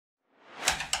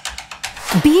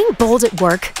Being bold at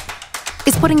work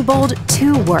is putting bold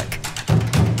to work.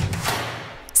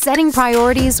 Setting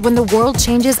priorities when the world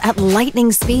changes at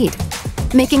lightning speed.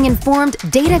 Making informed,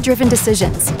 data-driven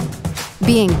decisions.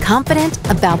 Being confident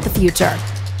about the future.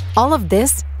 All of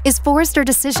this is Forrester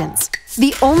Decisions,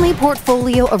 the only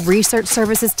portfolio of research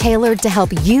services tailored to help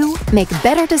you make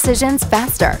better decisions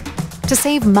faster, to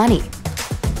save money,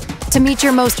 to meet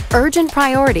your most urgent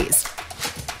priorities,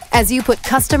 as you put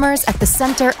customers at the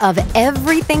center of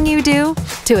everything you do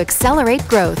to accelerate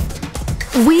growth.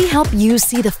 We help you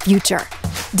see the future,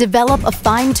 develop a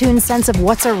fine-tuned sense of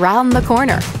what's around the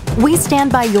corner. We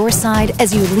stand by your side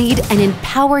as you lead and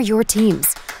empower your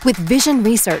teams with vision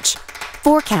research,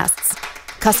 forecasts,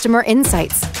 customer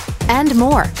insights, and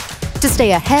more to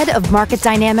stay ahead of market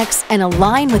dynamics and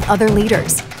align with other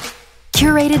leaders.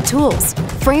 Curated tools,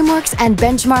 frameworks, and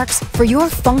benchmarks for your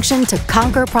function to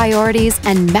conquer priorities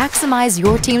and maximize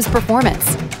your team's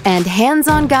performance, and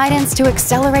hands-on guidance to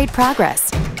accelerate progress.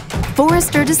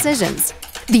 Forrester Decisions,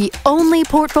 the only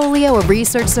portfolio of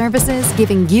research services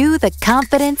giving you the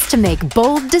confidence to make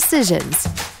bold decisions,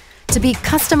 to be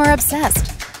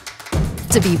customer-obsessed,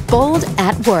 to be bold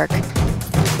at work.